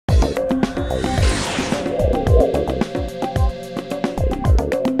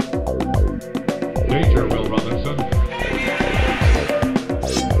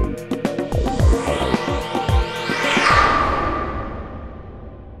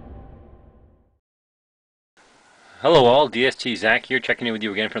Hello all, DSTZach here, checking in with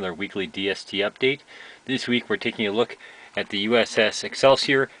you again for another weekly DST update. This week we're taking a look at the USS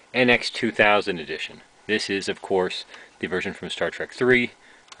Excelsior NX-2000 edition. This is, of course, the version from Star Trek 3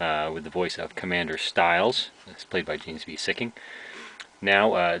 with the voice of Commander Styles. It's played by James Sikking.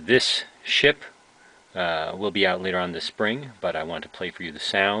 Now, this ship will be out later on this spring, but I want to play for you the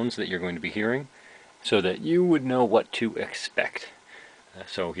sounds that you're going to be hearing so that you would know what to expect.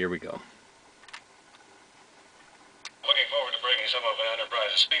 So here we go. Looking forward to breaking some of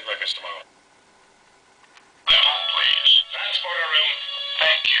Enterprise's speed records tomorrow. Level, please. Transporter room.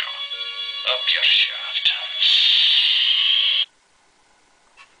 Thank you. Up your shaft.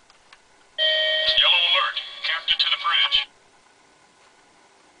 Yellow alert. Captain to the bridge.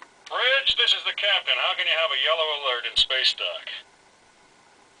 Bridge, this is the captain. How can you have a yellow alert in space dock?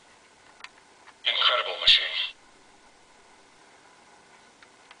 Incredible machine.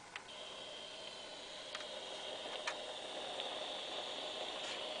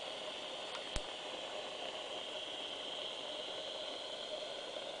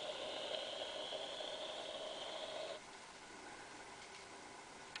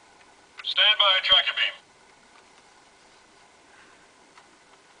 Stand by, tractor beam.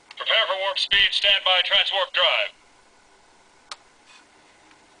 Prepare for warp speed, stand by, transwarp drive.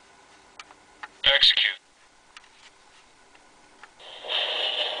 Execute.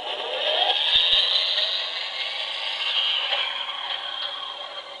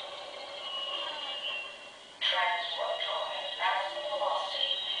 Transwarp drive, maximum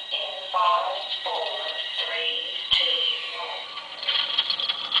velocity in 5, 4, 3, 2, 1.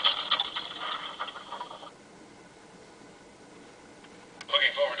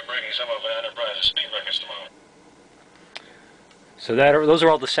 Looking forward to breaking some of Enterprise's speed records tomorrow. So those are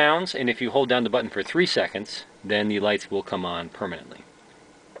all the sounds, and if you hold down the button for 3 seconds, then the lights will come on permanently.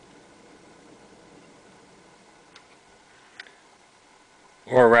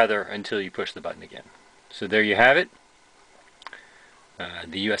 Or rather, until you push the button again. So there you have it.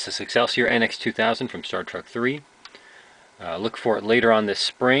 The USS Excelsior NX-2000 from Star Trek 3. Look for it later on this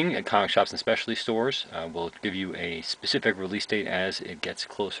spring at comic shops and specialty stores. We'll give you a specific release date as it gets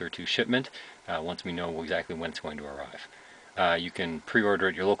closer to shipment, once we know exactly when it's going to arrive. You can pre-order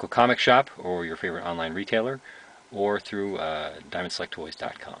at your local comic shop or your favorite online retailer, or through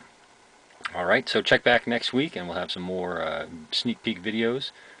DiamondSelectToys.com. Alright, so check back next week and we'll have some more sneak peek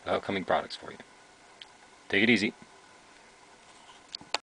videos of upcoming products for you. Take it easy.